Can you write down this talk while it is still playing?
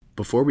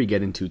Before we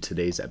get into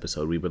today's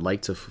episode, we would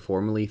like to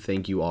formally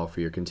thank you all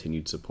for your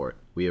continued support.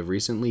 We have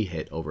recently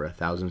hit over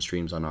 1,000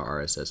 streams on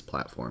our RSS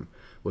platform.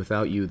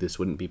 Without you, this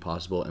wouldn't be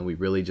possible, and we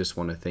really just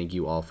want to thank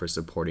you all for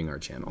supporting our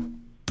channel.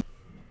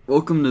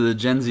 Welcome to the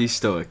Gen Z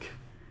Stoic,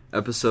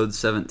 episode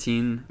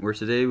 17, where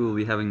today we'll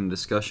be having a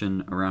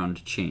discussion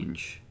around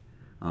change.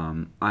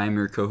 I am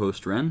your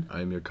co-host, Ren.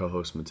 I am your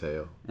co-host,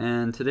 Mateo.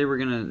 And today we're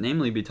going to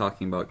namely be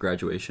talking about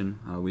graduation.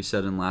 We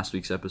said in last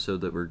week's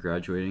episode that we're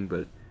graduating,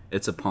 but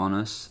it's upon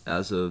us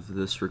as of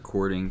this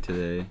recording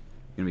today.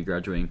 We're going to be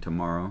graduating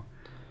tomorrow.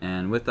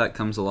 And with that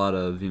comes a lot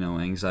of,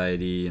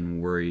 anxiety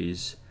and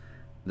worries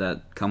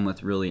that come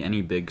with really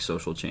any big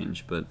social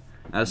change. But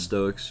as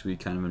Stoics, we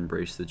kind of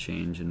embrace the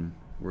change, and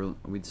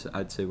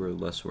I'd say we're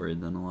less worried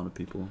than a lot of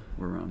people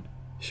we're around.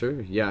 Sure.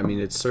 Yeah, I mean,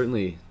 it's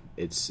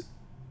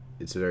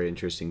a very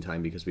interesting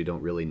time because we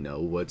don't really know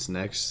what's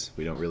next.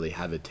 We don't really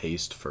have a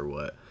taste for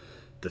what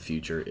the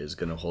future is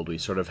going to hold. We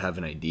sort of have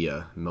an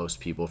idea, most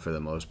people for the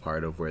most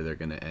part, of where they're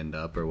going to end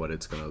up or what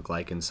it's going to look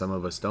like, and some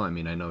of us don't. I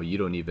mean, I know you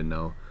don't even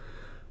know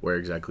where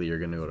exactly you're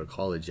going to go to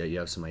college yet. You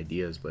have some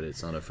ideas, but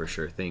it's not a for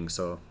sure thing.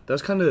 So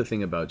that's kind of the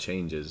thing about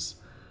change is,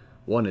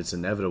 one, it's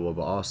inevitable,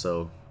 but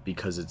also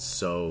because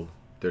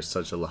there's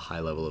such a high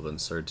level of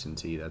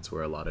uncertainty, that's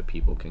where a lot of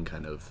people can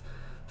kind of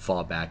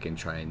fall back and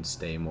try and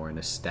stay more in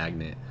a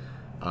stagnant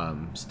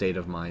state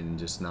of mind and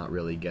just not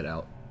really get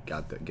out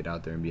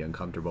there and be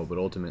uncomfortable. But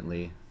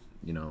ultimately,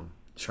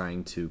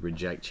 trying to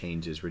reject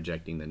change is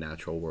rejecting the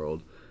natural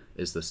world,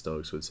 as the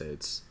Stoics would say.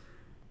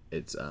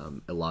 It's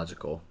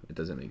illogical. It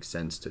doesn't make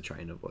sense to try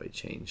and avoid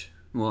change.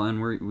 Well,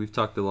 and we've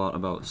talked a lot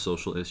about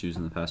social issues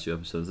in the past few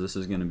episodes. This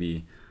is going to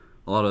be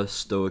a lot of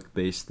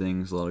Stoic-based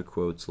things, a lot of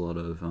quotes, a lot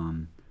of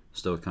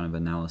Stoic kind of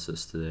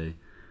analysis today.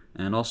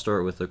 And I'll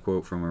start with a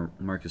quote from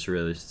Marcus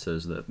Aurelius that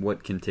says that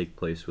what can take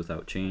place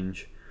without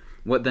change?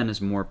 What then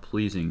is more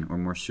pleasing or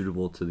more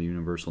suitable to the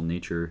universal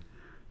nature?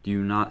 Do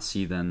you not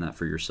see then that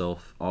for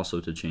yourself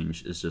also to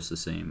change is just the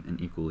same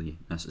and equally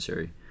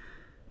necessary?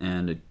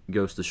 And it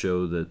goes to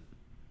show that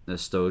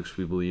as Stoics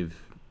we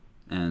believe,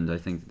 and I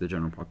think the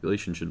general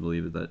population should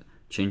believe, that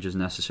change is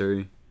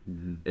necessary.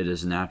 Mm-hmm. It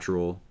is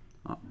natural.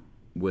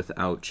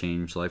 Without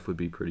change, life would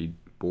be pretty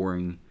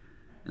boring,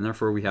 and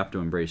therefore we have to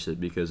embrace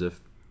it, because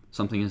if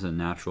something is a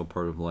natural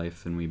part of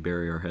life and we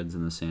bury our heads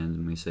in the sand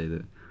and we say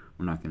that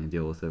we're not going to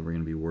deal with it, we're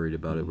going to be worried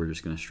about it, we're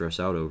just going to stress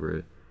out over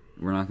it,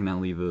 we're not going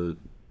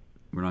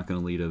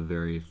to lead a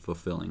very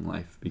fulfilling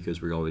life,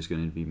 because we're always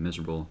going to be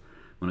miserable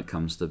when it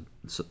comes to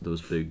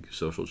those big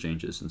social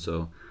changes. And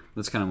so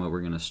that's kind of what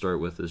we're going to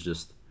start with, is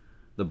just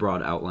the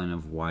broad outline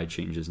of why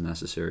change is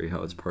necessary,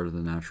 how it's part of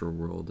the natural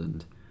world,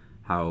 and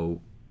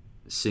how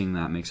seeing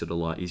that makes it a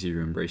lot easier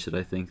to embrace it,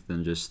 I think,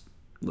 than just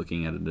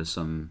looking at it as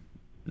some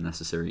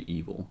necessary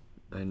evil.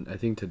 And I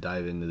think to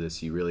dive into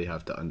this, you really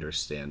have to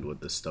understand what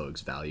the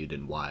Stoics valued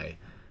and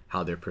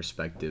how their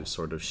perspectives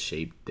sort of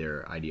shaped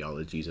their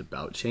ideologies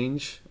about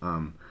change.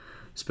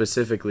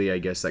 Specifically, I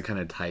guess that kind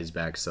of ties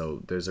back.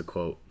 So there's a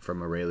quote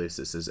from Aurelius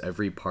that says,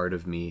 "Every part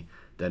of me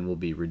then will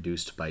be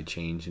reduced by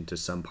change into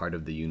some part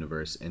of the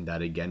universe, and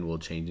that again will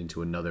change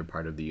into another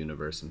part of the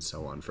universe, and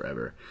so on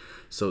forever."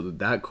 So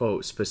that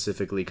quote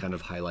specifically kind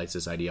of highlights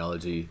this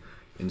ideology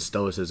in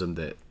Stoicism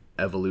that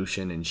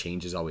evolution and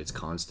change is always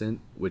constant,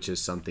 which is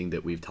something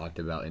that we've talked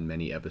about in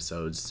many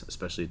episodes,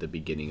 especially at the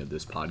beginning of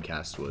this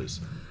podcast.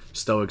 Was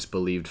Stoics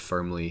believed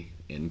firmly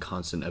in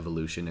constant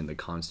evolution and the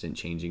constant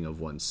changing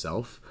of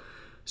oneself.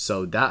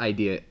 So that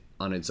idea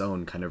on its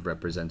own kind of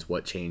represents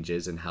what change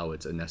is and how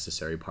it's a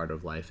necessary part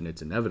of life and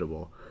it's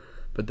inevitable.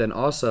 But then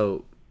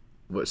also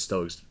what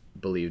Stoics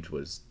believed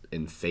was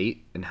in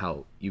fate and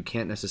how you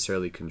can't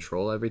necessarily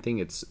control everything.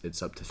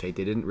 It's up to fate.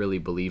 They didn't really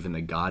believe in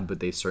a god, but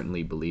they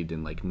certainly believed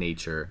in like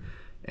nature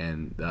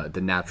and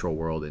the natural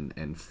world,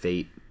 and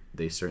fate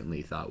they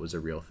certainly thought was a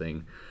real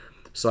thing.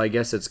 So I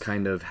guess it's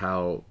kind of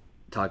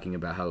talking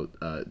about how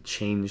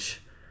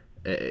change,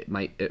 it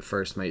might at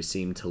first might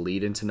seem to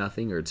lead into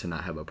nothing or to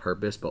not have a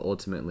purpose, but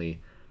ultimately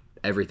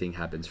everything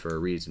happens for a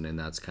reason. And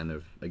that's kind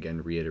of,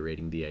 again,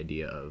 reiterating the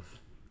idea of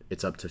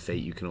it's up to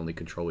fate. You can only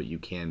control what you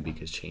can,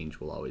 because change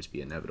will always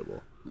be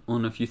inevitable. Well,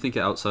 and if you think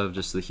outside of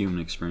just the human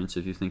experience,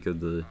 if you think of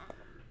the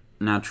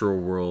natural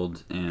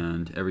world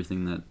and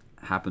everything that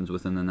happens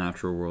within the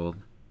natural world,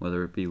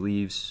 whether it be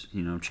leaves,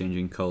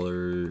 changing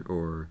color,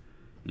 or,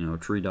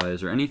 tree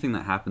dies, or anything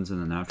that happens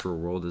in the natural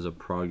world is a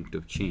product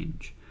of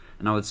change.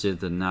 And I would say that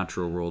the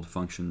natural world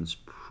functions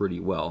pretty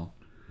well.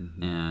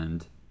 Mm-hmm.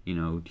 And,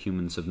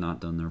 humans have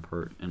not done their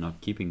part in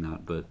upkeeping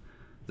that, but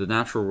the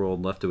natural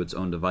world, left to its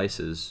own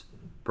devices,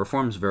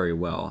 performs very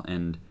well,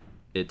 and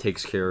it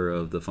takes care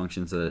of the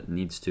functions that it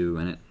needs to,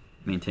 and it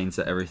maintains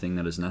that everything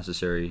that is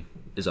necessary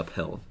is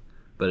upheld.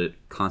 But it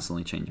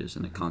constantly changes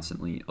and it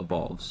constantly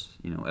evolves.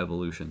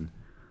 Evolution,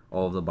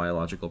 all of the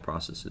biological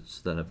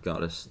processes that have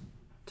got us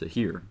to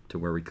here, to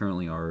where we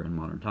currently are in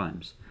modern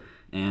times.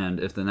 And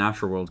if the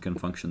natural world can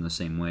function the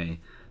same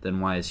way, then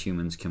why as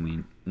humans can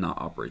we not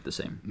operate the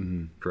same?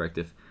 Mm-hmm. Correct?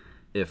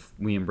 If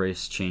we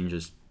embrace change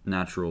as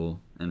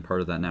natural and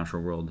part of that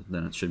natural world,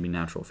 then it should be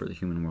natural for the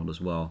human world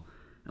as well.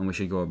 And we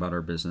should go about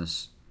our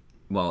business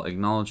while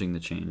acknowledging the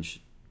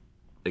change,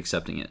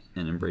 accepting it,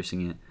 and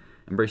embracing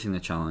the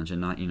challenge,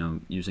 and not,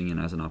 using it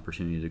as an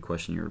opportunity to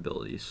question your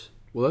abilities.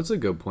 Well, that's a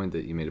good point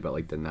that you made about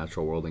like the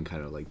natural world and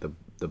kind of like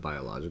the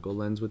biological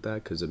lens with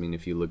that. Because I mean,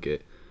 if you look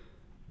at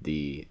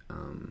the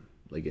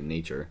like in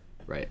nature,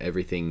 right,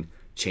 everything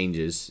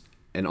changes,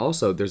 and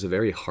also there's a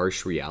very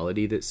harsh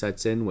reality that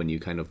sets in when you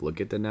kind of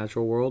look at the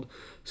natural world.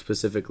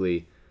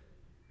 Specifically,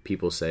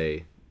 people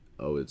say,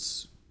 "Oh,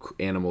 it's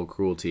animal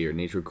cruelty or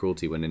nature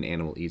cruelty when an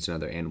animal eats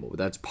another animal." But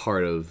that's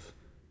part of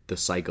the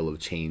cycle of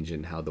change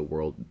and how the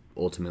world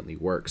ultimately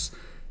works,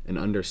 and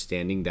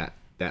understanding that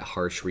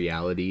harsh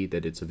reality,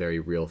 that it's a very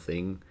real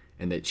thing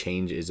and that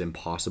change is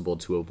impossible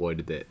to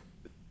avoid, that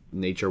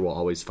nature will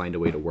always find a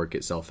way to work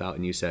itself out.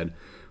 And you said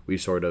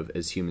we've sort of,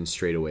 as humans,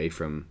 strayed away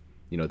from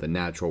the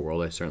natural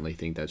world. I certainly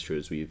think that's true,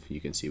 as you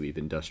can see we've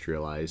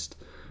industrialized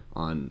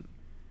on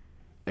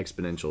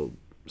exponential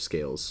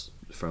scales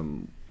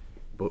from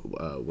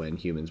when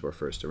humans were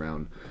first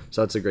around.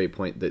 So that's a great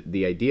point.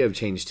 The idea of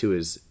change too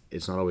is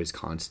it's not always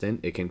constant.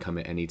 It can come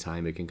at any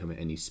time. It can come at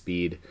any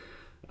speed.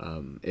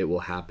 It will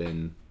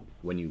happen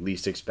when you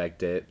least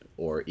expect it,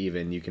 or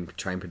even you can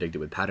try and predict it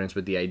with patterns.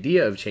 But the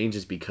idea of change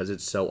is because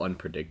it's so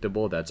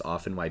unpredictable, that's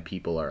often why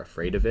people are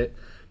afraid of it,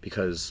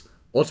 because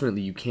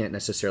ultimately you can't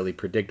necessarily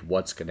predict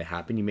what's going to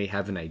happen. You may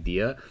have an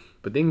idea,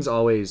 but things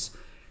always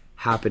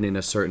happen in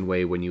a certain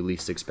way when you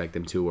least expect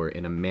them to, or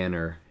in a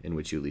manner in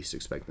which you least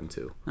expect them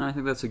to. And I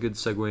think that's a good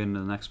segue into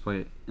the next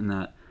point, in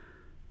that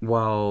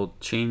while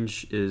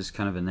change is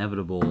kind of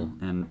inevitable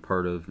and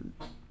part of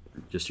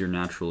just your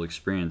natural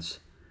experience,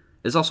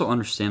 it's also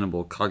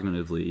understandable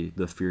cognitively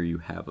the fear you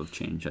have of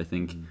change. I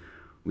think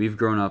we've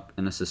grown up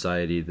in a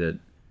society that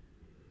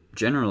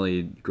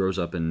generally grows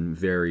up in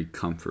very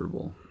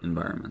comfortable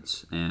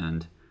environments,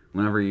 and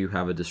whenever you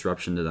have a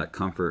disruption to that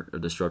comfort, a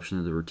disruption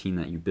to the routine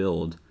that you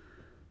build,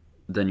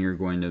 then you're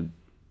going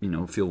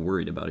to feel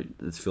worried about it.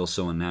 It feels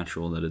so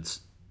unnatural that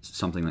it's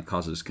something that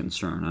causes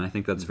concern, and I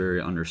think that's very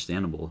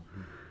understandable.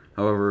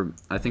 However,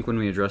 I think when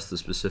we address the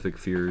specific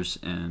fears,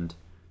 and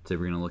today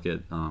we're going to look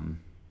at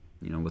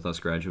with us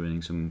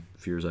graduating, some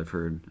fears I've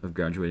heard of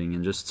graduating,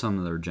 and just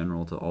some that are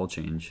general to all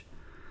change.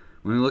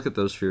 When we look at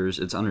those fears,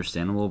 it's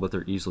understandable, but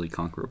they're easily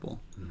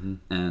conquerable. Mm-hmm.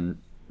 And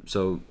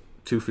so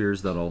 2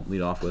 fears that I'll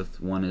lead off with.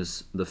 One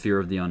is the fear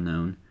of the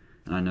unknown,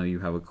 and I know you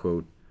have a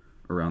quote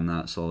around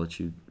that, so I'll let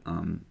you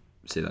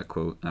say that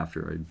quote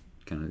after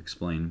I kind of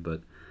explain.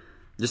 But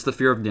just the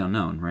fear of the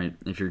unknown, right?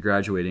 If you're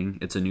graduating,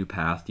 it's a new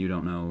path. You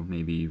don't know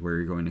maybe where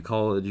you're going to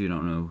college. You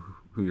don't know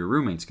who your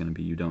roommate's going to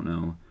be. You don't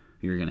know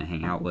who you're going to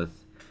hang out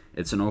with.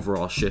 It's an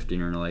overall shift in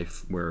your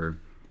life where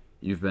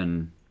you've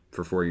been,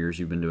 for 4 years,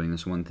 you've been doing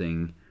this one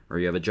thing, or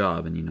you have a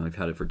job and you've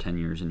had it for 10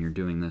 years and you're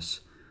doing this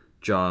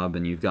job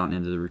and you've gotten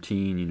into the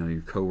routine,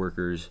 your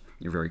coworkers,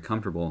 you're very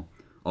comfortable.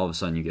 All of a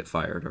sudden you get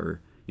fired, or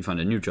you find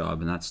a new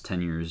job, and that's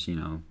 10 years,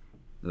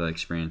 that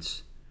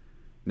experience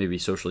maybe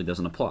socially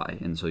doesn't apply,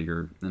 and so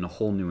you're in a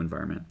whole new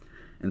environment.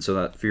 And so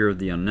that fear of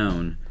the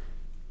unknown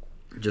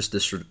just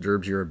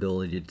disturbs your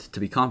ability to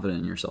be confident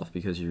in yourself,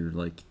 because you're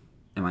like,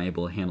 am I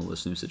able to handle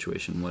this new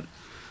situation?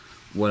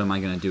 What am I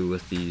going to do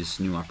with these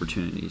new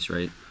opportunities,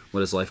 right?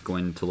 What is life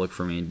going to look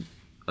for me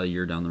a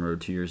year down the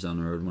road, 2 years down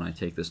the road when I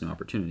take this new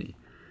opportunity?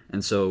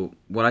 And so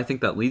what I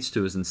think that leads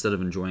to is, instead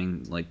of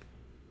enjoying like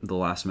the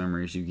last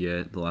memories you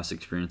get, the last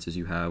experiences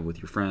you have with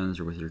your friends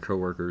or with your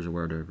coworkers or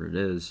whatever it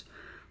is,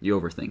 you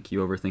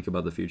overthink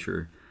about the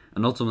future,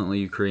 and ultimately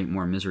you create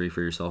more misery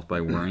for yourself by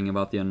worrying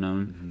about the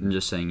unknown and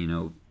just saying,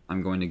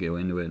 I'm going to go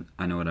into it,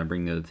 I know what I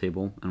bring to the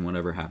table, and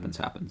whatever happens,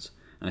 happens.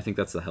 And I think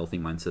that's the healthy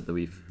mindset that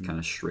we've kind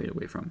of strayed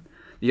away from.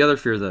 The other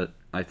fear that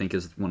I think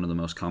is one of the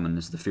most common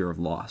is the fear of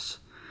loss.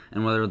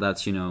 And whether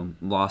that's,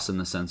 loss in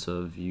the sense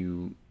of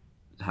you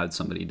had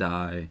somebody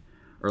die,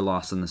 or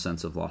loss in the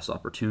sense of lost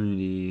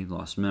opportunity,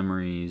 lost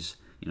memories,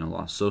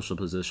 lost social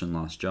position,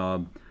 lost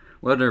job,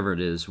 whatever it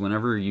is,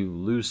 whenever you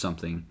lose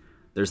something,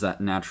 there's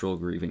that natural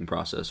grieving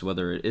process,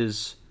 whether it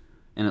is,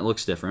 and it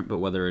looks different, but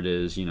whether it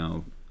is,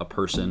 a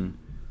person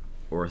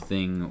or a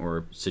thing or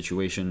a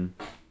situation,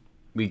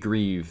 we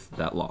grieve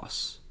that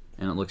loss,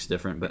 and it looks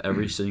different, but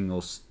every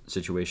single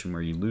situation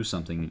where you lose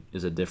something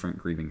is a different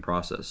grieving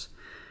process.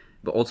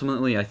 But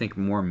ultimately, I think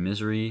more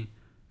misery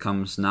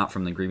comes not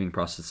from the grieving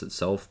process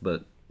itself,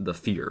 but the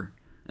fear,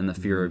 and the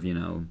fear of,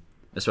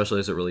 especially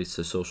as it relates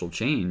to social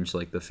change,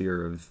 like the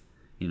fear of,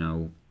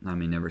 I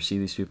may never see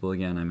these people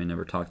again, I may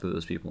never talk to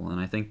those people. And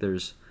I think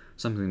there's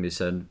something to be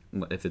said,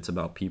 if it's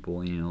about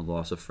people,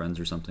 loss of friends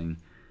or something,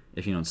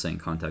 if you don't stay in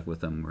contact with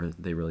them, or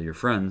they really your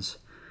friends.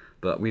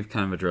 But we've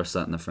kind of addressed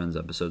that in the Friends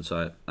episode,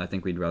 so I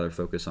think we'd rather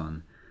focus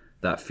on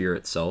that fear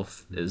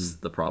itself is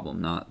the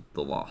problem, not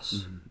the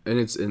loss. And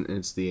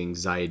it's the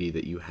anxiety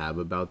that you have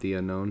about the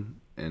unknown.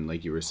 And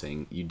like you were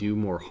saying, you do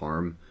more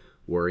harm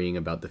worrying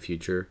about the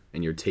future,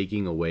 and you're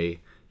taking away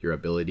your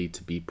ability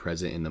to be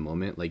present in the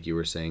moment. Like you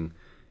were saying,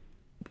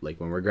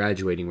 like when we're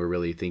graduating, we're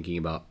really thinking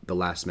about the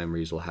last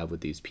memories we'll have with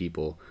these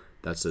people.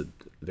 That's a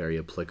very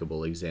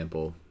applicable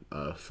example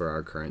for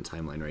our current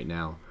timeline right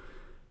now.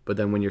 But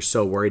then when you're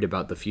so worried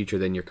about the future,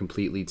 then you're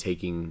completely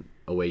taking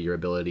away your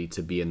ability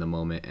to be in the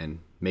moment and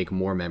make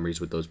more memories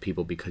with those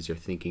people because you're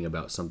thinking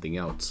about something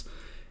else.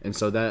 And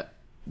so that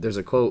there's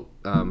a quote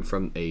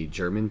from a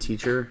German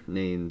teacher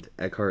named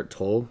Eckhart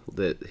Tolle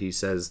that he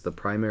says the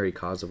primary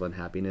cause of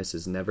unhappiness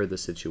is never the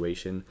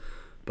situation,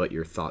 but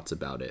your thoughts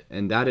about it.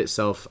 And that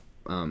itself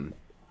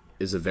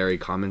is a very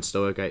common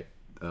Stoic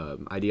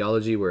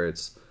ideology where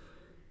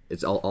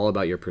it's all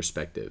about your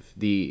perspective.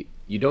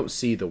 You don't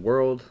see the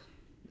world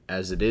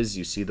as it is,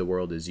 you see the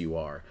world as you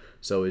are.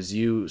 So as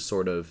you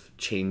sort of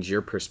change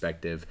your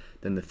perspective,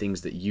 then the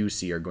things that you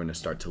see are going to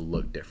start to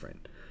look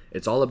different.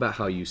 It's all about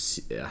how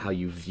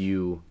you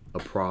view a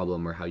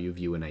problem or how you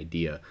view an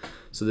idea.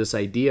 So this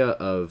idea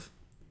of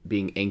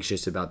being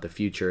anxious about the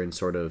future and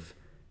sort of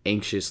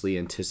anxiously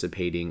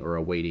anticipating or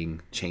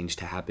awaiting change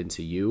to happen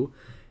to you,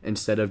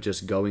 instead of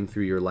just going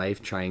through your life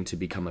trying to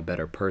become a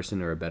better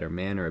person or a better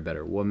man or a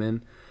better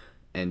woman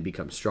and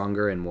become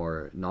stronger and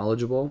more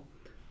knowledgeable,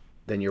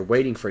 then you're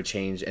waiting for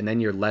change, and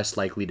then you're less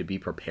likely to be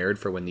prepared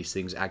for when these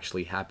things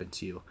actually happen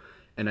to you.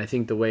 And I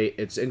think the way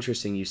it's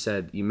interesting,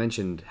 you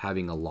mentioned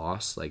having a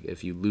loss, like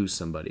if you lose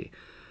somebody.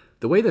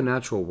 The way the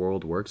natural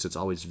world works, it's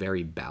always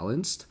very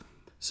balanced.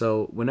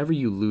 So whenever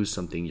you lose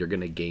something, you're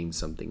going to gain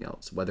something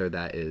else, whether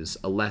that is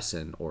a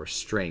lesson or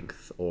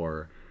strength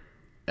or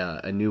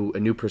a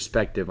new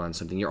perspective on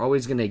something. You're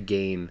always going to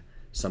gain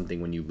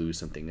something when you lose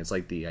something. It's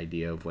like the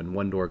idea of when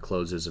one door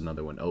closes,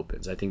 another one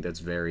opens. I think it's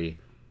a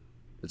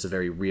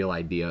very real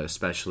idea,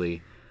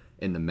 especially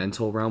in the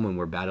mental realm when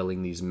we're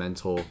battling these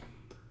mental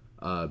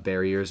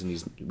barriers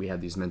and we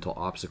have these mental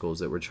obstacles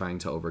that we're trying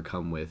to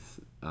overcome with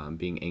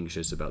being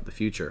anxious about the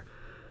future.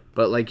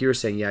 But like you were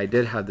saying, yeah, I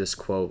did have this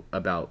quote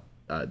about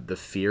the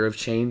fear of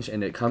change,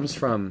 and it comes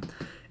from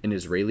an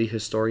Israeli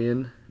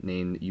historian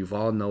named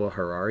Yuval Noah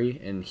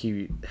Harari, and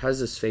he has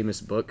this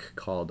famous book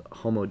called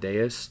Homo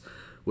Deus,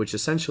 which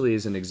essentially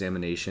is an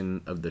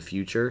examination of the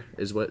future,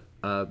 is what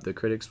the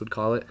critics would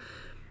call it.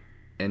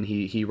 And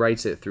he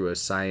writes it through a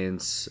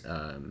science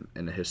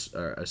and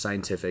a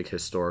scientific,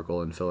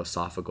 historical, and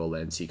philosophical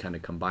lens. He kind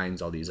of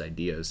combines all these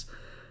ideas.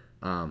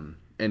 And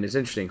it's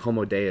interesting,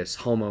 Homo Deus,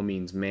 homo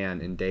means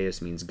man, and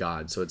Deus means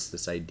God. So it's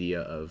this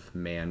idea of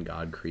man,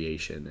 God,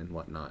 creation, and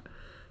whatnot.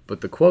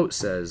 But the quote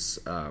says,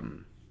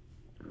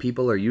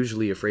 people are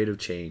usually afraid of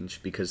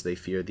change because they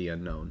fear the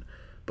unknown.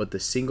 But the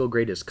single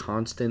greatest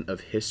constant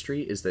of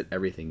history is that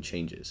everything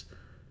changes.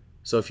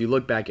 So if you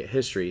look back at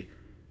history,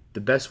 the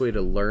best way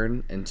to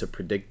learn and to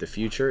predict the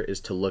future is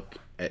to look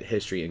at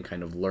history and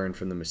kind of learn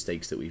from the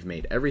mistakes that we've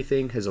made.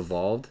 Everything has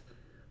evolved,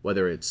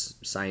 whether it's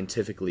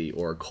scientifically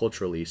or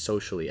culturally,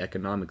 socially,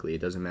 economically,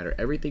 it doesn't matter.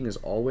 Everything is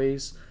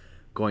always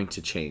going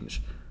to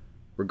change.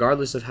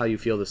 Regardless of how you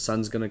feel, the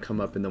sun's going to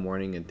come up in the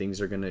morning and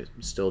things are going to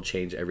still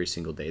change every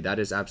single day. That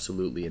is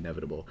absolutely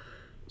inevitable.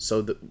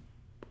 So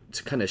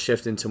to kind of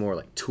shift into more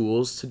like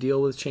tools to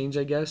deal with change,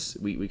 I guess,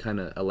 we kind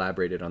of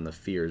elaborated on the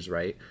fears,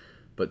 right?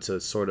 But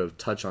to sort of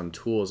touch on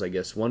tools, I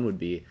guess one would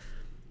be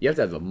you have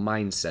to have a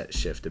mindset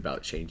shift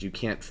about change. You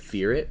can't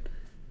fear it.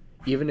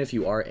 Even if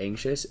you are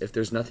anxious, if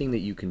there's nothing that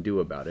you can do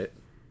about it,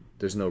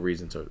 there's no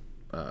reason to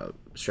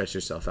stress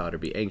yourself out or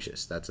be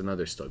anxious. That's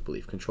another Stoic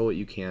belief. Control what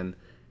you can.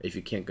 If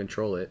you can't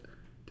control it,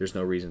 there's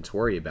no reason to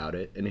worry about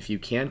it. And if you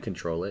can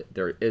control it,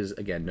 there is,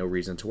 again, no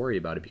reason to worry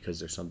about it because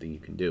there's something you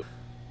can do.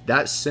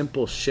 That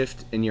simple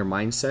shift in your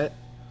mindset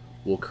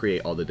will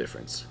create all the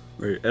difference.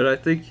 Right, and I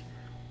think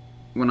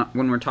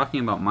when we're talking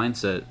about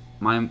mindset,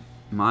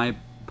 my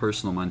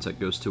personal mindset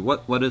goes to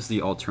what is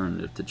the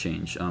alternative to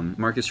change.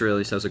 Marcus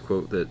Aurelius has a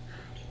quote that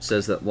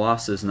says that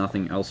loss is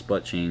nothing else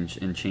but change,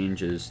 and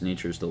change is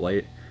nature's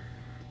delight.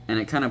 And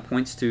it kind of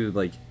points to,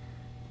 like,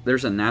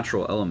 there's a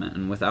natural element,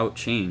 and without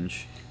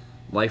change,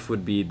 life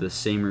would be the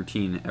same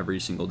routine every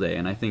single day.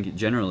 And I think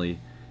generally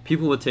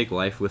people would take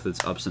life with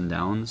its ups and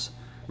downs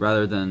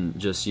rather than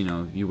just,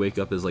 you wake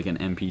up as like an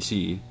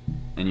NPC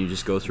and you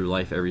just go through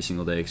life every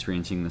single day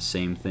experiencing the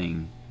same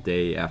thing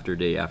day after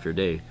day after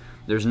day.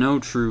 There's no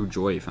true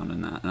joy found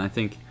in that. And I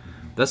think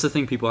that's the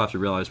thing people have to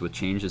realize with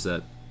change, is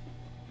that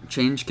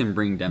change can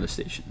bring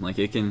devastation. Like,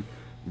 it can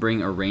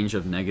bring a range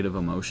of negative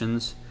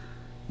emotions,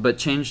 but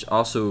change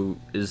also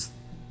is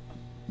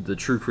the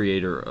true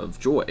creator of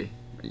joy.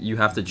 You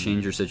have to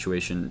change your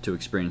situation to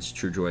experience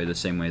true joy, the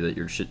same way that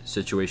your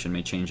situation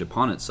may change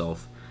upon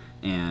itself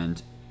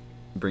and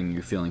bring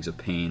you feelings of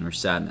pain or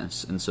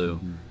sadness. And so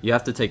you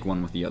have to take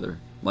one with the other.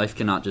 Life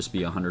cannot just be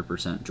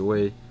 100%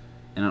 joy,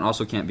 and it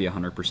also can't be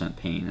 100%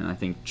 pain. And I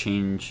think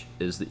change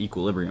is the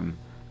equilibrium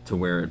to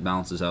where it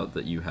balances out,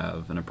 that you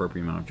have an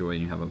appropriate amount of joy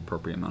and you have an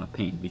appropriate amount of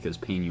pain, because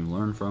pain you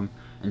learn from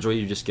and joy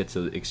you just get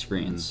to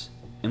experience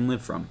and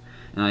live from.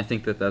 And I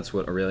think that that's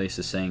what Aurelius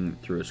is saying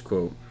through his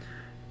quote.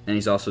 And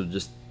he's also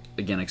just,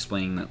 again,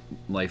 explaining that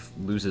life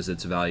loses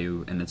its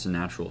value and its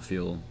natural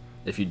feel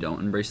if you don't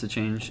embrace the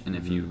change and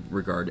if you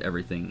regard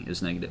everything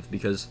as negative,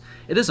 because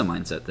it is a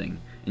mindset thing.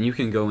 And you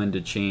can go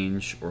into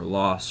change or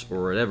loss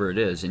or whatever it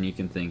is, and you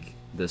can think,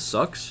 this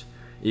sucks.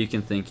 You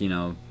can think,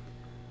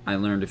 I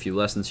learned a few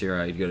lessons here,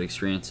 I had good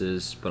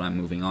experiences, but I'm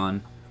moving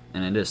on,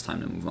 and it is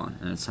time to move on,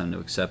 and it's time to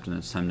accept, and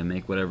it's time to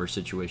make whatever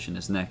situation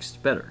is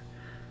next better.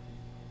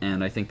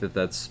 And I think that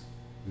that's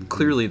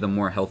clearly the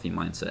more healthy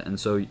mindset. And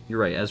so you're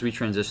right, as we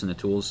transition to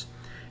tools,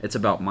 it's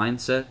about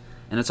mindset,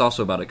 and it's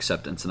also about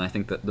acceptance, and I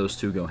think that those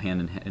two go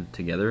hand in hand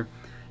together.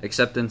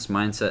 Acceptance,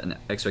 mindset, and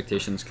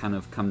expectations kind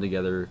of come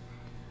together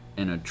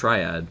in a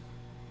triad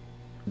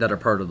that are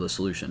part of the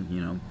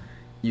solution.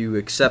 You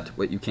accept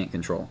what you can't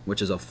control,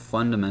 which is a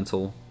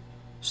fundamental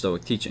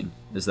Stoic teaching,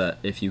 is that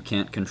if you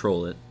can't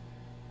control it,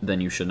 then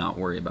you should not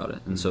worry about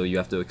it. And so you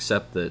have to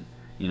accept that,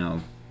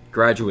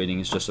 graduating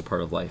is just a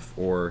part of life,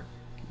 or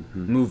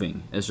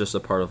moving is just a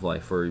part of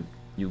life, or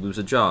you lose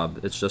a job,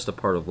 it's just a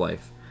part of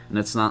life. And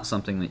it's not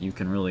something that you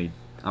can really,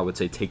 I would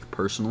say, take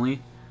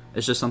personally.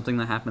 It's just something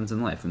that happens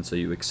in life. And so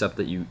you accept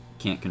that you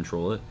can't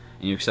control it,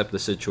 and you accept the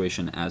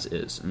situation as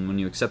is. And when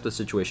you accept the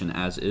situation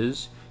as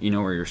is, you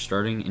know where you're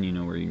starting and you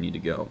know where you need to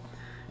go.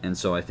 And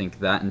so I think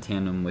that in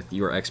tandem with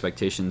your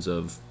expectations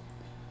of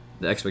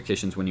the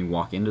expectations when you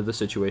walk into the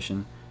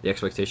situation, the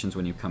expectations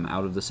when you come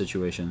out of the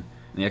situation,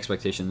 and the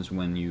expectations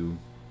when you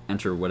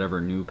enter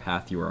whatever new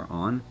path you are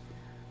on,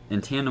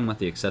 in tandem with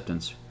the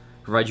acceptance,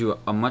 provide you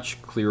a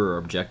much clearer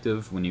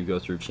objective when you go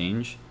through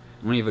change.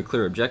 And when you have a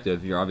clear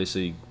objective, you're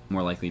obviously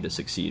more likely to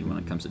succeed when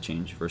it comes to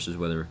change, versus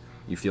whether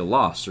you feel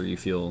lost or you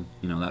feel,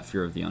 that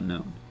fear of the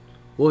unknown.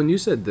 Well, and you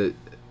said that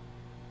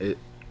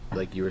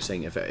like you were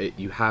saying,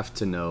 you have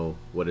to know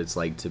what it's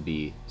like to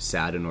be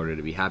sad in order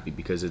to be happy,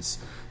 because it's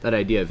that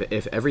idea of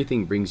if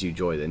everything brings you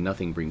joy, then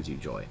nothing brings you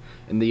joy.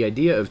 And the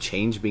idea of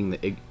change being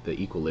the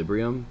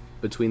equilibrium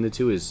between the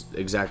two is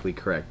exactly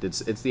correct. It's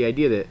the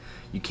idea that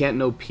you can't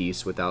know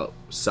peace without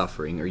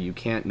suffering, or you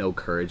can't know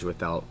courage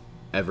without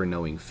ever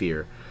knowing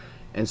fear.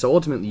 And so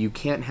ultimately you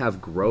can't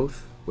have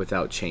growth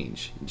without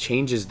change.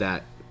 Change is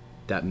that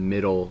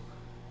middle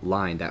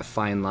line, that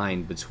fine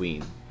line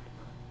between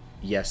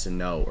yes and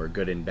no, or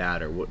good and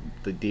bad, or what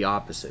the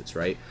opposites,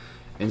 right?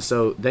 And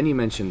so then you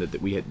mentioned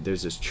that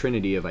there's this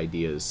trinity of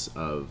ideas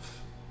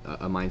of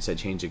a mindset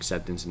change,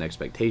 acceptance, and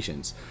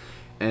expectations.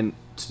 And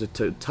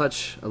to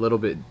touch a little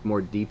bit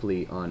more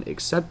deeply on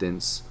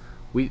acceptance,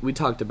 we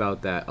talked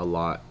about that a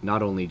lot,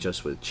 not only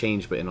just with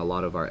change, but in a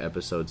lot of our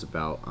episodes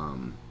about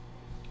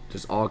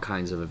just all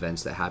kinds of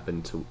events that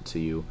happen to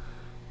you.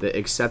 The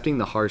accepting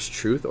the harsh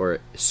truth, or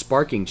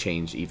sparking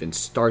change even,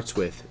 starts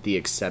with the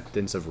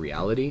acceptance of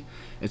reality.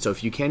 And so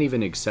if you can't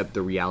even accept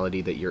the reality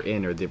that you're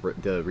in, or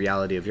the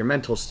reality of your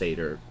mental state,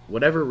 or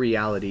whatever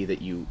reality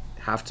that you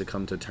have to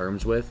come to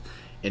terms with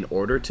in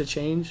order to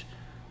change,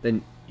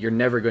 then you're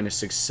never going to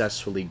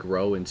successfully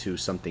grow into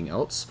something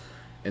else.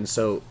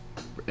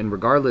 And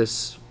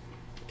regardless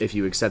if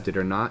you accept it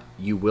or not,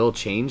 you will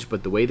change,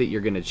 but the way that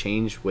you're going to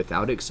change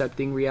without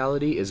accepting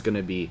reality is going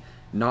to be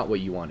not what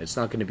you want. It's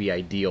not going to be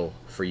ideal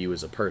for you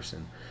as a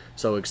person.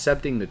 So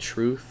accepting the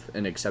truth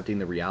and accepting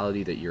the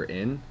reality that you're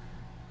in,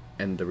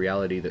 and the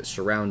reality that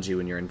surrounds you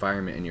and your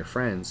environment and your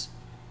friends,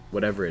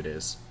 whatever it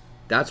is,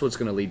 that's what's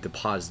going to lead to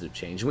positive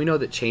change. And we know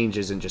that change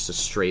isn't just a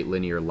straight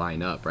linear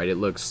line up, right? It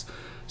looks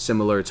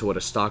similar to what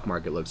a stock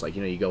market looks like.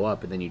 You go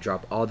up and then you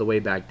drop all the way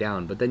back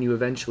down, but then you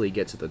eventually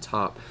get to the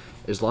top,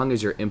 as long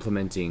as you're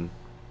implementing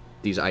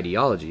these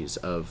ideologies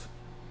of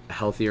a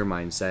healthier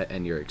mindset,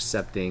 and you're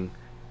accepting,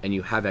 and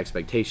you have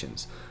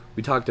expectations.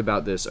 We talked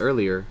about this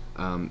earlier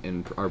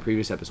in our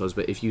previous episodes,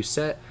 but if you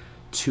set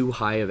too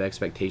high of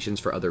expectations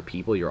for other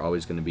people, you're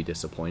always going to be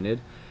disappointed.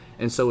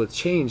 And so with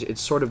change,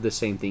 it's sort of the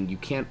same thing. You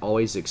can't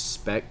always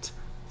expect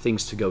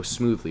things to go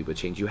smoothly with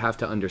change. You have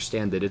to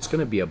understand that it's going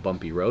to be a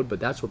bumpy road, but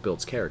that's what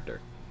builds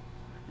character.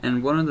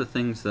 And one of the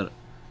things that,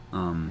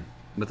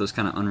 with those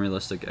kind of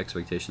unrealistic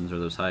expectations, or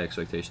those high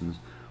expectations,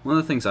 one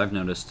of the things I've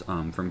noticed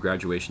from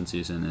graduation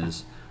season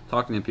is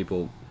talking to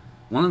people.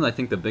 One of, I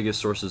think, the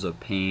biggest sources of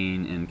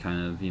pain and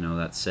kind of,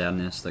 that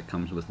sadness that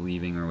comes with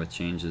leaving or with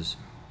change is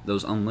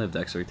those unlived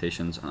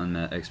expectations,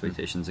 unmet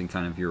expectations, and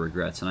kind of your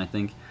regrets. And I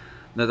think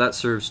that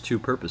serves two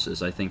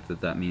purposes. I think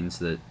that means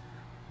that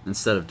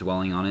instead of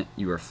dwelling on it,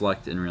 you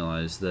reflect and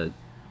realize that,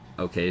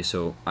 okay,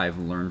 so I've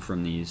learned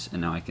from these,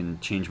 and now I can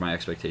change my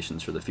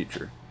expectations for the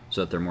future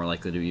so that they're more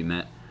likely to be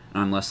met,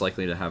 and I'm less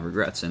likely to have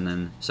regrets. And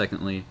then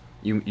secondly,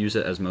 you use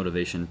it as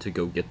motivation to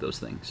go get those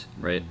things,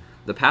 right?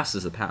 The past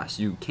is the past.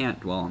 You can't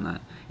dwell on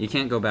that. You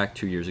can't go back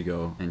 2 years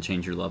ago and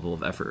change your level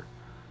of effort.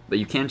 But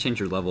you can change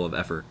your level of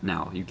effort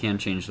now. You can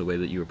change the way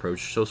that you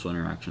approach social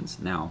interactions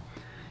now.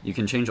 You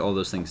can change all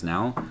those things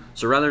now.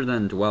 So rather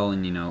than dwell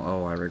in,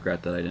 oh, I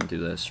regret that I didn't do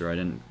this, or I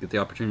didn't get the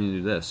opportunity to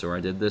do this, or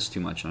I did this too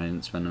much and I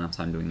didn't spend enough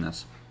time doing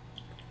this.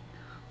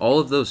 All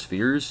of those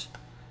fears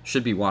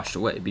should be washed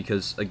away,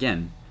 because,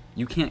 again,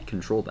 you can't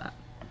control that.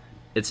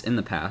 It's in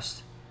the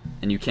past,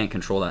 and you can't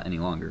control that any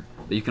longer.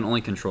 But you can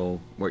only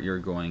control what you're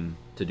going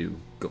to do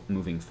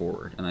moving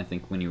forward. And I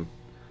think when you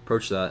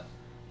approach that,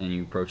 and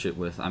you approach it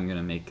with, I'm going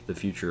to make the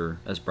future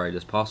as bright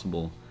as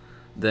possible,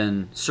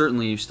 then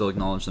certainly you still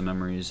acknowledge the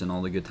memories and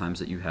all the good times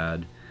that you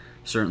had.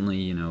 Certainly,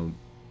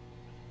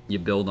 you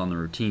build on the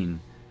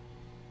routine,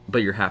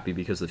 but you're happy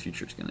because the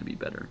future is going to be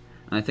better.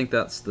 And I think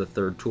that's the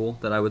third tool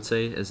that I would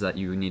say, is that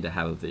you need to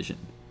have a vision.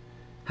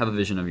 Have a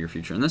vision of your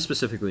future. And this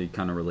specifically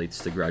kind of relates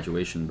to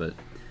graduation, but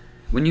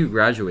when you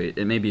graduate,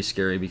 it may be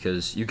scary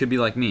because you could be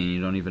like me and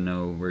you don't even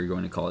know where you're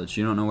going to college.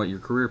 You don't know what your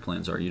career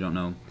plans are. You don't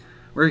know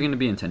where you're going to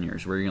be in 10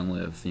 years, where you're going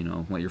to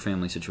live, what your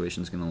family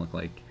situation is going to look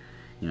like.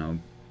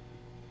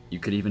 You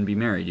could even be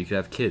married. You could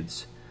have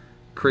kids.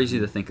 Crazy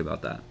to think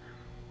about that.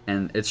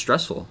 And it's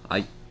stressful.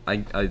 I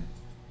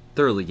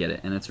thoroughly get it,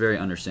 and it's very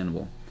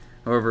understandable.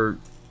 However,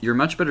 you're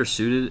much better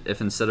suited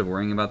if instead of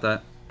worrying about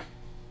that,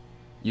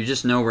 you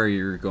just know where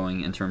you're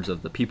going in terms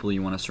of the people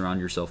you want to surround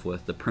yourself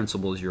with, the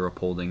principles you're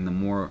upholding, the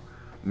more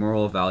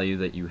moral value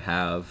that you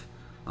have,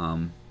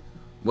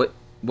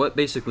 what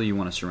basically you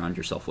want to surround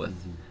yourself with.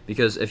 Mm-hmm.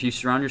 Because if you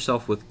surround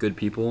yourself with good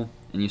people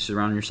and you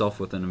surround yourself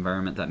with an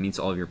environment that meets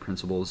all of your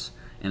principles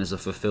and is a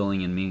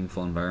fulfilling and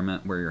meaningful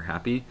environment where you're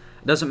happy,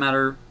 it doesn't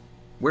matter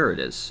where it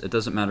is. It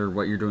doesn't matter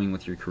what you're doing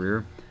with your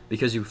career,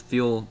 because you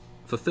feel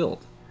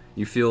fulfilled.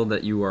 You feel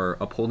that you are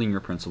upholding your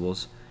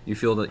principles. You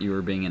feel that you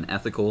are being an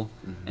ethical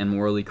and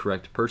morally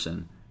correct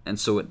person. And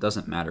so it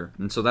doesn't matter.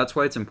 And so that's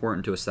why it's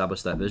important to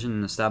establish that vision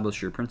and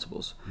establish your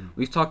principles.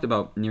 We've talked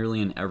about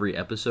nearly in every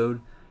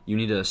episode, you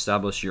need to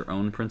establish your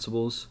own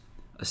principles,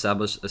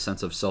 establish a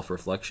sense of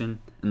self-reflection,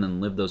 and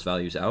then live those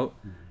values out,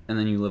 and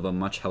then you live a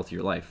much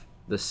healthier life.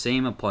 The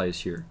same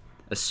applies here,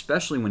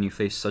 especially when you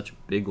face such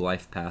big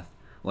life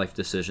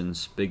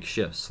decisions, big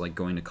shifts, like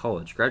going to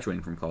college,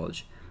 graduating from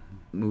college,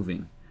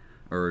 moving,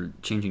 or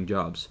changing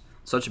jobs.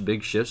 Such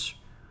big shifts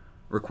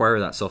require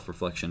that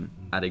self-reflection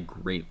at a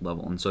great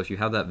level. And so if you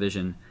have that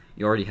vision,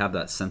 you already have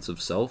that sense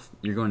of self,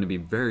 you're going to be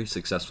very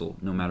successful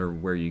no matter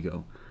where you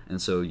go.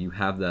 And so you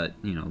have that,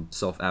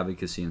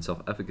 self-advocacy and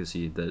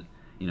self-efficacy that,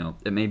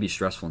 it may be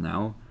stressful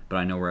now, but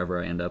I know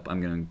wherever I end up,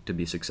 I'm going to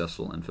be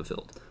successful and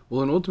fulfilled.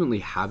 Well, and ultimately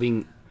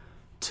having,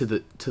 to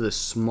the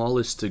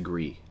smallest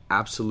degree,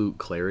 absolute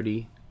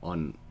clarity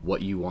on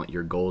what you want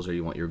your goals or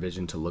you want your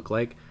vision to look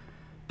like,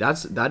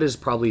 that is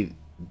probably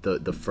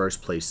the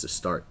first place to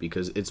start,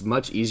 because it's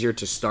much easier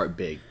to start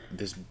big,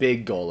 this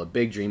big goal, a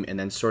big dream, and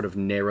then sort of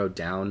narrow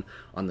down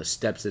on the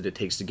steps that it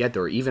takes to get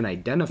there, or even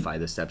identify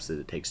the steps that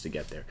it takes to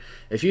get there.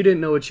 If you didn't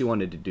know what you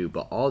wanted to do,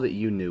 but all that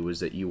you knew was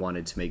that you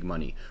wanted to make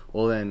money,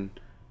 well then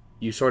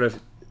you sort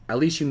of, at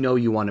least you know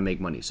you want to make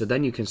money. So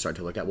then you can start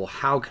to look at, well,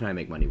 how can I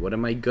make money? What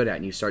am I good at?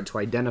 And you start to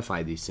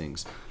identify these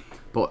things.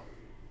 But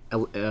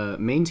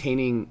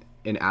maintaining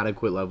an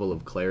adequate level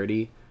of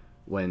clarity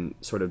when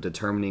sort of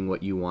determining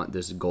what you want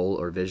this goal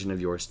or vision of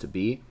yours to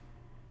be,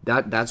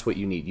 that's what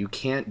you need. You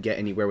can't get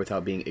anywhere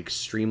without being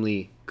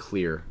extremely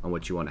clear on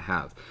what you want to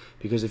have.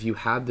 Because if you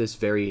have this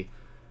very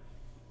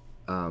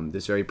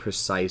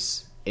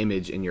precise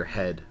image in your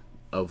head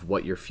of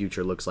what your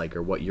future looks like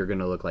or what you're going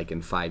to look like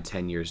in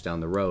 5-10 years down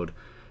the road,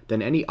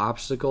 then any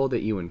obstacle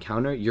that you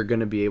encounter, you're going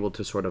to be able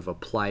to sort of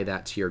apply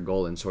that to your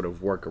goal and sort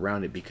of work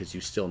around it, because you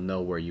still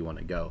know where you want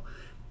to go.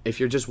 If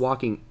you're just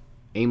walking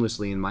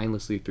aimlessly and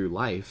mindlessly through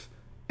life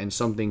and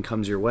something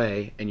comes your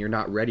way and you're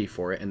not ready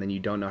for it, and then you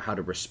don't know how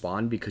to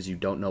respond because you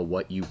don't know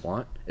what you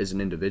want as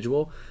an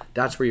individual,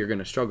 that's where you're going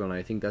to struggle. And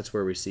I think that's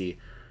where we see,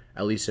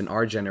 at least in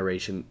our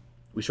generation,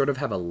 we sort of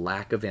have a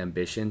lack of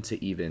ambition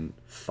to even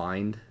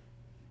find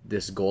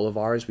this goal of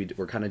ours.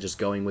 We're kind of just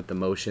going with the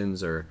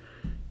motions, or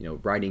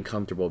riding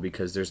comfortable,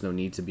 because there's no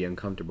need to be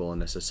uncomfortable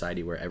in a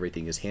society where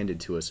everything is handed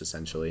to us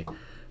essentially.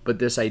 But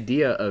this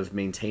idea of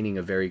maintaining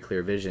a very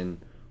clear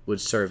vision would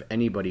serve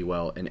anybody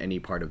well in any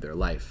part of their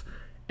life.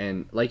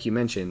 And like you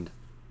mentioned,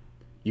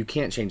 you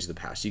can't change the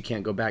past. You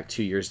can't go back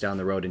 2 years down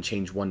the road and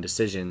change one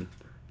decision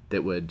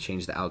that would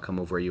change the outcome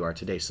of where you are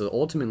today. So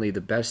ultimately, the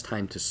best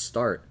time to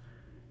start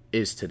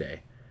is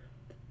today.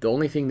 The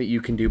only thing that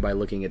you can do by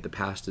looking at the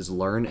past is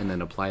learn and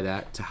then apply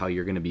that to how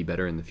you're going to be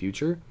better in the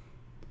future,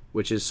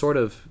 which is sort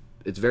of,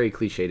 it's very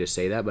cliche to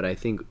say that, but I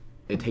think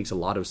it takes a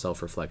lot of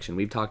self-reflection.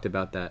 We've talked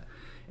about that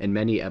in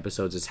many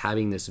episodes, is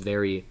having this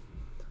very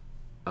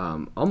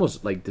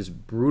almost like this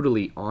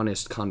brutally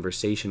honest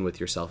conversation with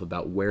yourself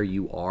about where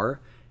you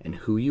are and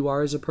who you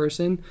are as a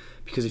person.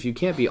 Because if you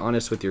can't be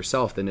honest with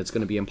yourself, then it's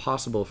going to be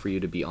impossible for you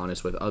to be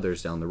honest with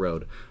others down the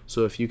road.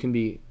 So if you can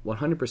be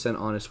 100%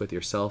 honest with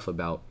yourself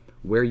about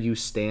where you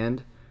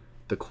stand,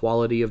 the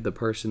quality of the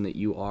person that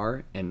you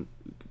are, and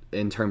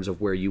in terms of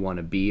where you want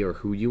to be or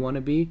who you want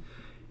to be,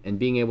 and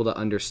being able to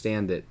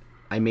understand that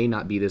I may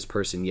not be this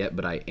person yet,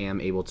 but I am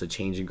able to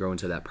change and grow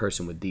into that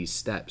person with these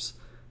steps,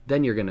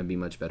 then you're going to be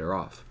much better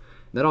off.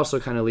 That also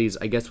kind of leads,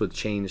 I guess, with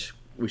change,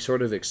 we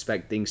sort of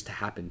expect things to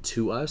happen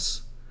to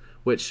us,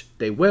 which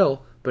they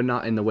will, but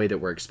not in the way that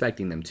we're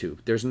expecting them to.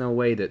 There's no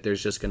way that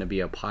there's just going to be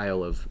a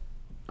pile of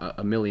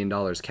 $1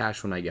 million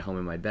cash when I get home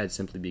in my bed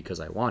simply because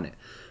I want it.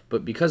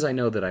 But because I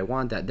know that I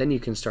want that, then you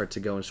can start to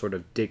go and sort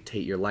of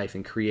dictate your life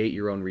and create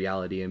your own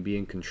reality and be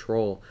in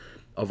control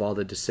of all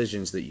the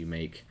decisions that you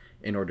make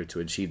in order to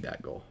achieve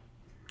that goal.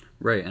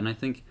 Right, and I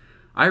think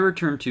I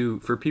return to,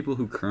 for people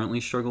who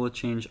currently struggle with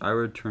change, I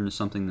return to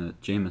something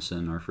that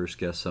Jameson, our first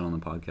guest, said on the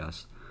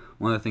podcast.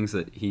 One of the things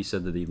that he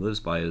said that he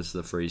lives by is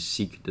the phrase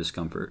seek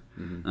discomfort.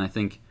 Mm-hmm. And I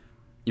think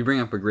you bring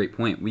up a great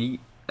point. We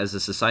as a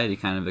society,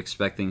 kind of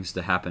expect things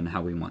to happen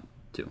how we want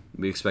to.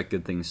 We expect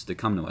good things to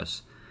come to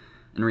us.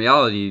 In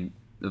reality,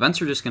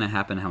 events are just going to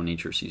happen how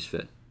nature sees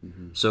fit.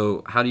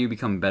 So how do you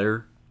become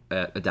better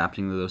at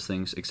adapting to those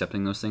things,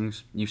 accepting those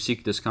things? You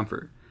seek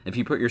discomfort. If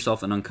you put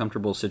yourself in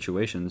uncomfortable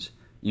situations,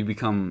 you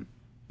become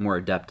more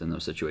adept in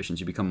those situations.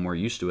 You become more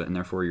used to it, and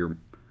therefore you're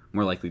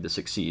more likely to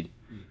succeed.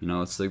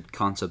 It's the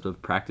concept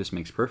of practice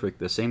makes perfect.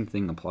 The same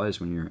thing applies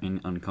when you're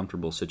in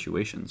uncomfortable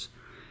situations.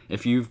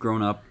 If you've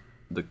grown up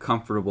the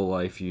comfortable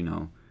life,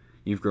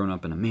 you've grown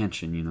up in a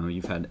mansion,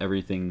 you've had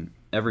everything,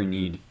 every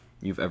need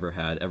you've ever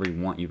had, every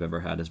want you've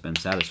ever had has been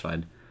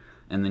satisfied,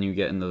 and then you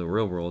get into the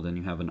real world and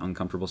you have an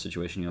uncomfortable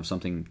situation, you have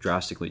something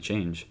drastically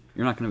change,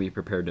 you're not going to be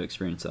prepared to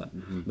experience that.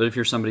 But if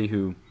you're somebody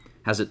who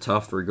has it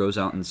tough or goes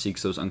out and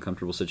seeks those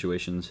uncomfortable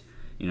situations,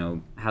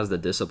 has the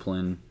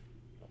discipline,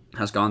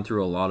 has gone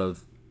through a lot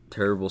of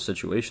terrible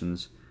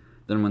situations,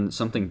 then when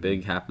something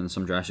big happens,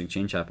 some drastic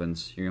change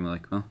happens, you're going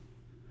to be like,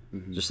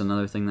 just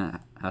another thing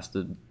that has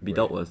to be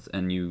dealt with,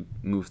 and you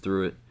move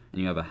through it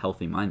and you have a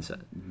healthy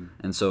mindset.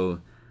 And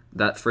so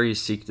that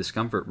phrase, seek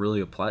discomfort,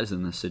 really applies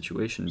in this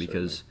situation,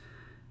 because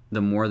the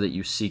more that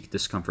you seek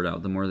discomfort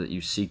out, the more that you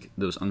seek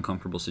those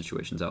uncomfortable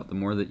situations out, the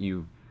more that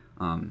you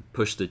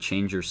push to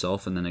change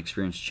yourself and then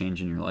experience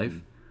change in your life,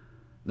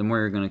 the more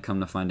you're going to come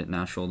to find it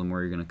natural, the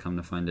more you're going to come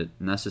to find it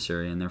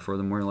necessary, and therefore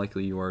the more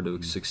likely you are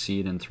to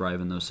succeed and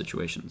thrive in those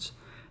situations.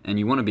 And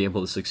you want to be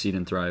able to succeed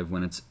and thrive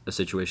when it's a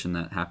situation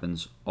that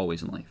happens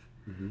always in life.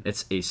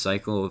 It's a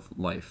cycle of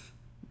life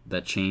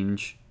that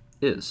change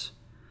is.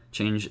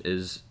 Change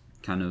is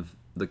kind of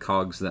the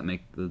cogs that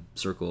make the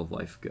circle of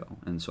life go.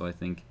 And so I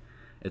think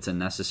it's a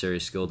necessary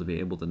skill to be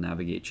able to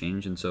navigate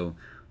change. And so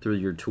through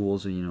your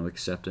tools of,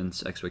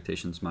 acceptance,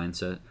 expectations,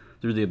 mindset,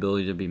 through the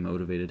ability to be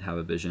motivated, have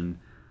a vision,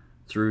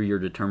 through your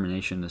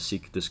determination to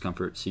seek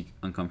discomfort, seek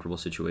uncomfortable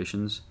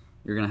situations,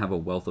 you're going to have a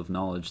wealth of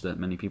knowledge that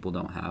many people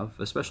don't have,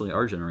 especially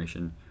our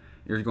generation.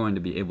 You're going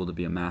to be able to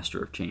be a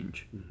master of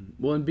change.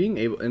 Well, and being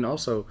able, and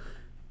also,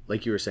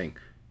 like you were saying,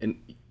 and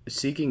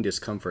seeking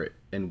discomfort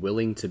and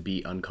willing to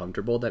be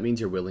uncomfortable, that means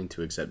you're willing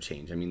to accept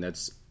change. I mean,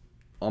 that's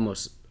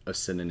almost a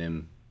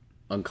synonym.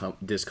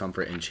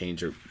 Discomfort and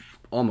change are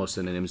almost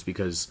synonyms,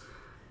 because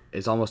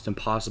it's almost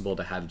impossible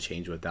to have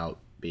change without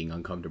being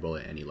uncomfortable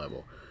at any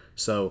level.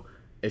 So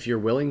if you're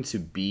willing to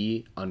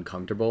be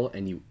uncomfortable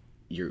and you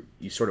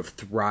sort of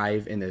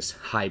thrive in this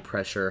high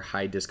pressure,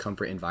 high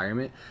discomfort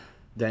environment,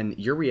 then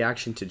your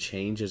reaction to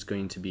change is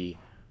going to be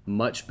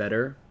much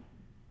better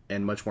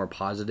and much more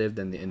positive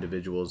than the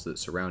individuals that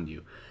surround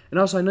you. And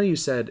also, I know you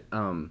said,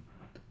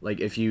 like,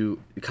 if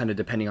you kind of,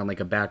 depending on like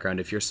a background,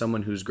 if you're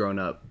someone who's grown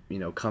up,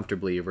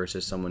 comfortably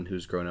versus someone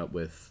who's grown up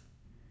with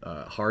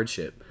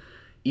hardship,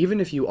 even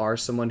if you are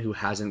someone who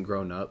hasn't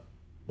grown up,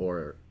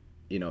 or,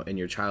 in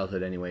your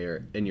childhood anyway,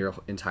 or in your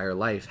entire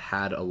life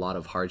had a lot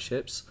of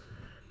hardships,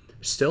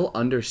 still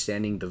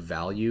understanding the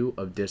value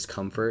of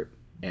discomfort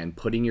and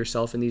putting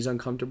yourself in these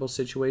uncomfortable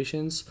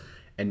situations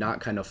and not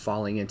kind of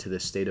falling into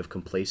this state of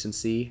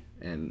complacency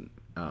and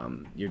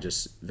you're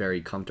just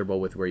very comfortable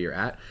with where you're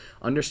at,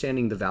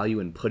 understanding the value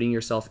in putting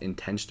yourself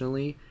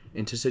intentionally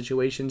into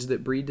situations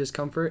that breed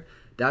discomfort,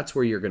 that's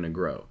where you're going to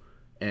grow.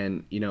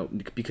 And,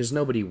 because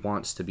nobody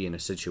wants to be in a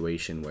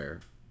situation where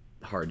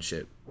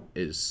hardship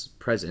is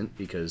present,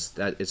 because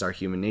that is our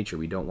human nature.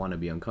 We don't want to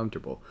be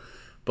uncomfortable.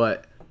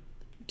 But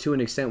to an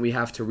extent, we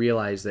have to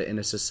realize that in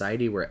a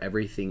society where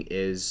everything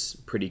is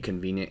pretty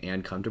convenient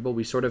and comfortable,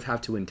 we sort of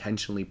have to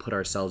intentionally put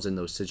ourselves in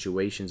those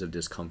situations of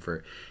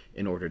discomfort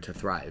in order to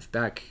thrive.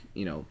 Back,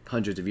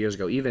 hundreds of years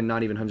ago,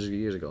 not even hundreds of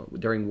years ago,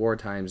 during war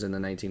times in the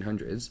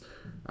 1900s,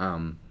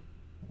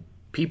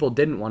 people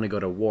didn't want to go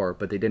to war,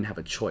 but they didn't have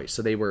a choice.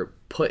 So they were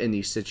put in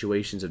these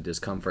situations of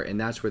discomfort, and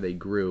that's where they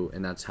grew,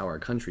 and that's how our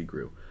country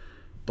grew.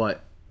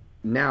 But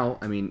now,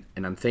 and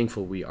I'm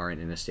thankful we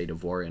aren't in a state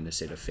of war, in a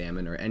state of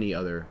famine, or any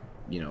other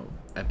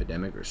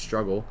epidemic or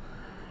struggle.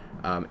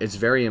 It's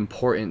very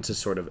important to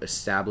sort of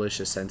establish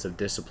a sense of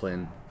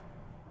discipline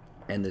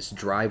and this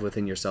drive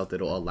within yourself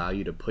that will allow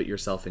you to put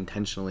yourself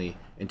intentionally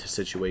into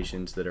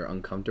situations that are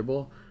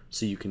uncomfortable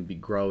so you can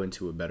grow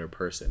into a better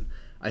person.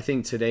 I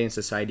think today in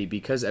society,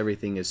 because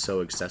everything is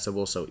so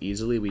accessible so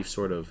easily, we've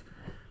sort of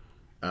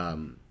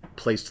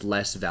placed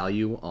less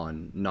value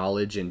on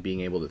knowledge and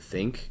being able to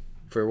think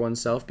for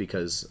oneself,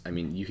 because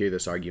you hear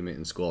this argument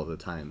in school all the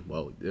time.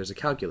 Well, there's a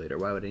calculator,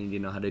 why would I need to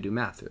know how to do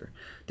math? Or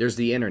there's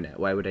the internet,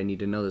 why would I need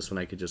to know this when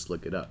I could just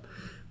look it up?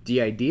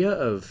 The idea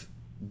of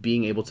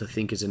being able to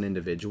think as an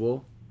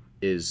individual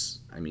is,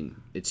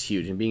 it's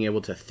huge, and being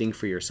able to think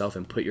for yourself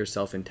and put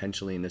yourself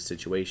intentionally in the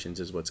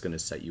situations is what's going to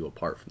set you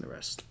apart from the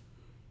rest.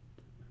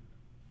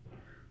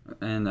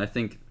 And I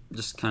think,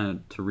 just kind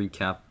of to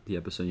recap the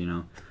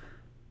episode,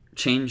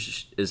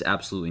 change is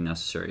absolutely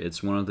necessary.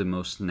 It's one of the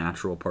most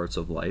natural parts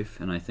of life,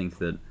 and I think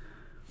that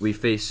we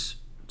face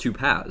two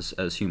paths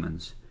as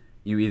humans.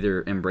 You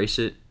either embrace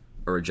it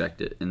or reject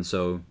it. And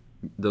so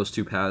those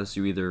two paths,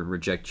 you either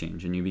reject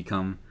change and you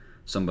become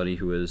somebody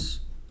who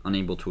is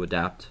unable to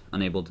adapt,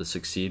 unable to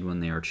succeed when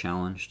they are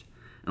challenged,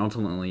 and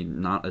ultimately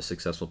not a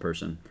successful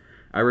person.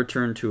 I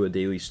returned to a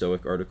Daily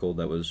Stoic article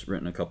that was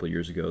written a couple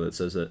years ago that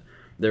says that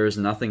there is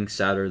nothing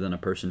sadder than a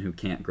person who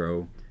can't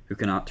grow, who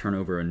cannot turn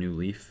over a new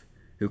leaf,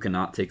 who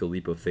cannot take a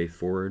leap of faith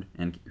forward,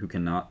 and who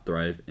cannot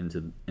thrive in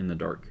the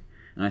dark.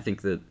 And I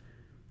think that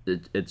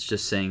it's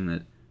just saying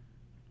that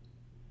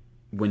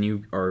when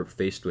you are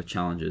faced with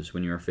challenges,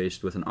 when you are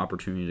faced with an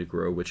opportunity to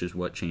grow, which is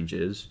what change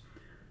is,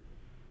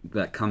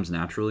 that comes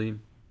naturally.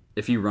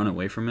 If you run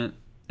away from it,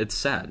 it's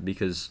sad,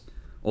 because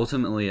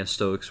ultimately as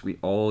Stoics, we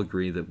all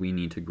agree that we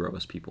need to grow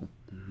as people.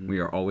 Mm-hmm. We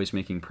are always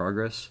making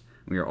progress.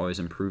 We are always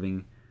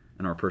improving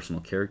in our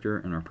personal character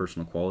and our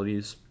personal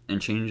qualities, and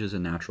change is a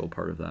natural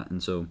part of that.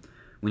 And so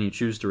when you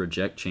choose to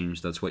reject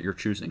change, that's what you're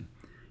choosing.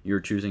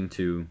 You're choosing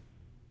to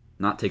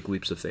not take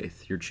leaps of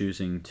faith. You're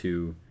choosing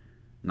to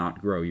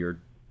not grow. You're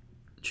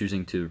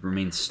choosing to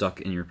remain stuck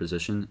in your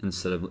position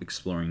instead of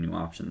exploring new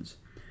options.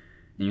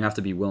 And you have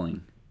to be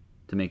willing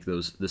to make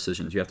those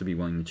decisions. You have to be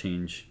willing to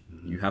change.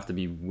 You have to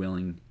be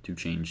willing to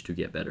change to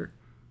get better.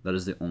 That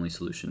is the only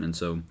solution. And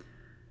so,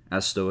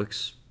 as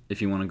Stoics,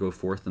 if you want to go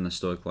forth in the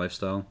Stoic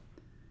lifestyle,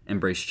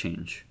 embrace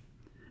change.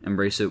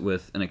 Embrace it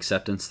with an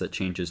acceptance that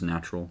change is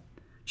natural,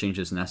 change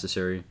is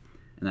necessary,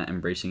 and that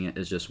embracing it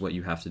is just what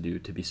you have to do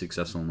to be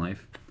successful in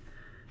life.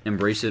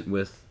 Embrace it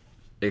with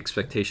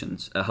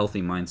expectations, a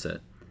healthy mindset,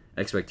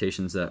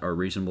 expectations that are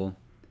reasonable,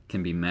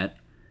 can be met,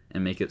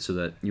 and make it so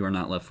that you are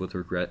not left with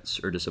regrets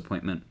or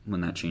disappointment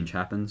when that change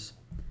happens.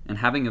 And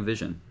having a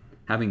vision,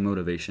 having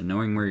motivation,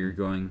 knowing where you're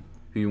going,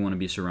 who you want to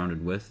be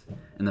surrounded with,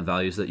 and the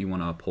values that you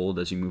want to uphold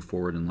as you move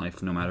forward in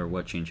life, no matter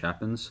what change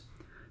happens.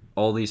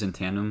 All these in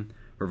tandem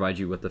provide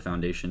you with the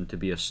foundation to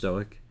be a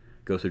Stoic,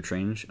 go through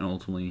change, and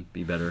ultimately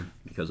be better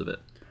because of it.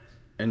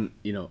 And,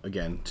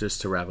 again,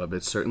 just to wrap up,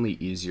 it's certainly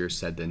easier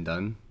said than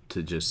done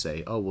to just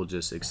say, oh, we'll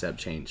just accept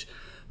change.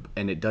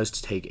 And it does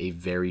take a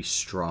very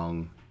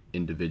strong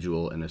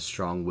individual and a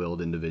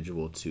strong-willed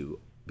individual to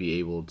be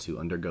able to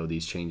undergo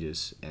these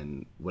changes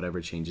and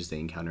whatever changes they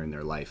encounter in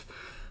their life.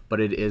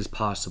 But it is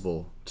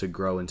possible to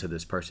grow into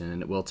this person,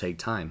 and it will take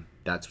time.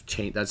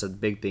 That's a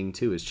big thing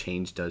too, is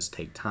change does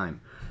take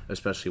time,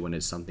 especially when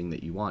it's something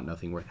that you want.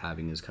 Nothing worth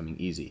having is coming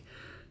easy.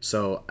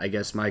 So I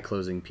guess my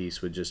closing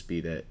piece would just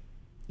be that,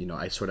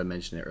 I sort of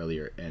mentioned it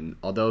earlier, and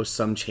although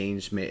some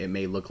change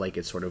may look like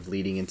it's sort of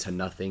leading into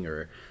nothing,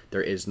 or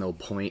there is no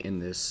point in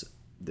this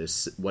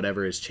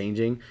whatever is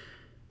changing,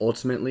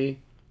 ultimately,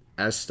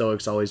 as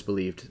Stoics always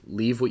believed,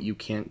 leave what you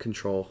can't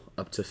control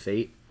up to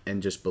fate,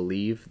 and just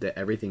believe that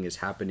everything is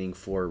happening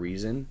for a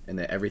reason, and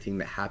that everything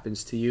that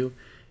happens to you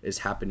is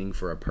happening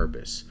for a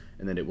purpose,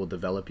 and that it will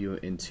develop you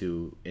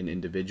into an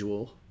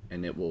individual,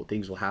 and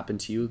things will happen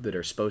to you that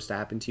are supposed to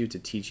happen to you to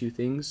teach you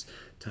things,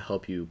 to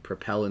help you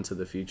propel into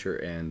the future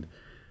and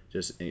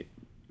just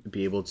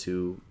be able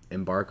to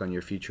embark on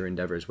your future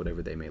endeavors,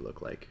 whatever they may look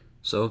like.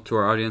 So to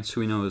our audience, who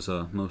we know is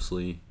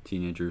mostly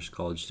teenagers,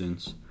 college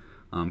students,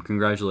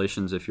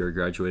 congratulations if you're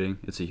graduating.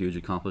 It's a huge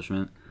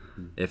accomplishment.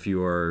 If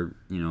you are,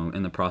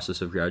 in the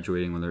process of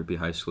graduating, whether it be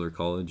high school or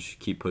college,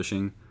 keep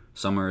pushing.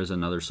 Summer is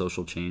another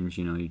social change.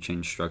 You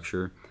change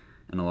structure.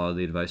 And a lot of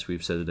the advice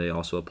we've said today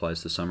also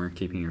applies to summer,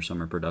 keeping your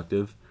summer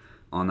productive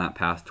on that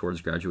path towards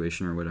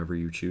graduation or whatever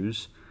you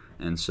choose.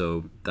 And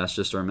so that's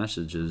just our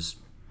message, is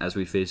as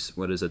we face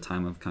what is a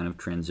time of kind of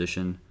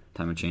transition,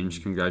 time of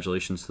change,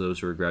 congratulations to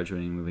those who are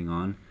graduating and moving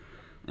on.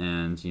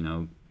 And,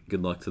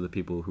 good luck to the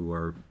people who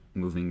are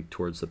moving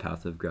towards the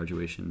path of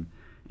graduation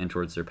and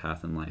towards their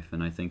path in life.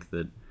 And I think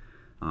that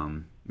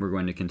we're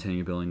going to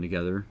continue building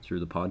together through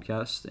the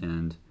podcast,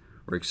 and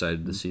we're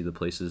excited to see the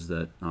places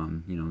that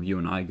you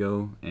and I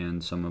go,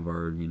 and some of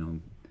our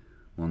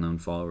well-known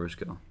followers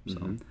go.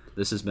 So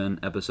this has been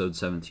episode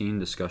 17,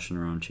 discussion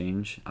around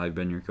change. I've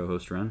been your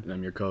co-host Ren, and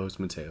I'm your co-host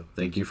Mateo.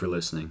 Thank you for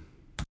listening.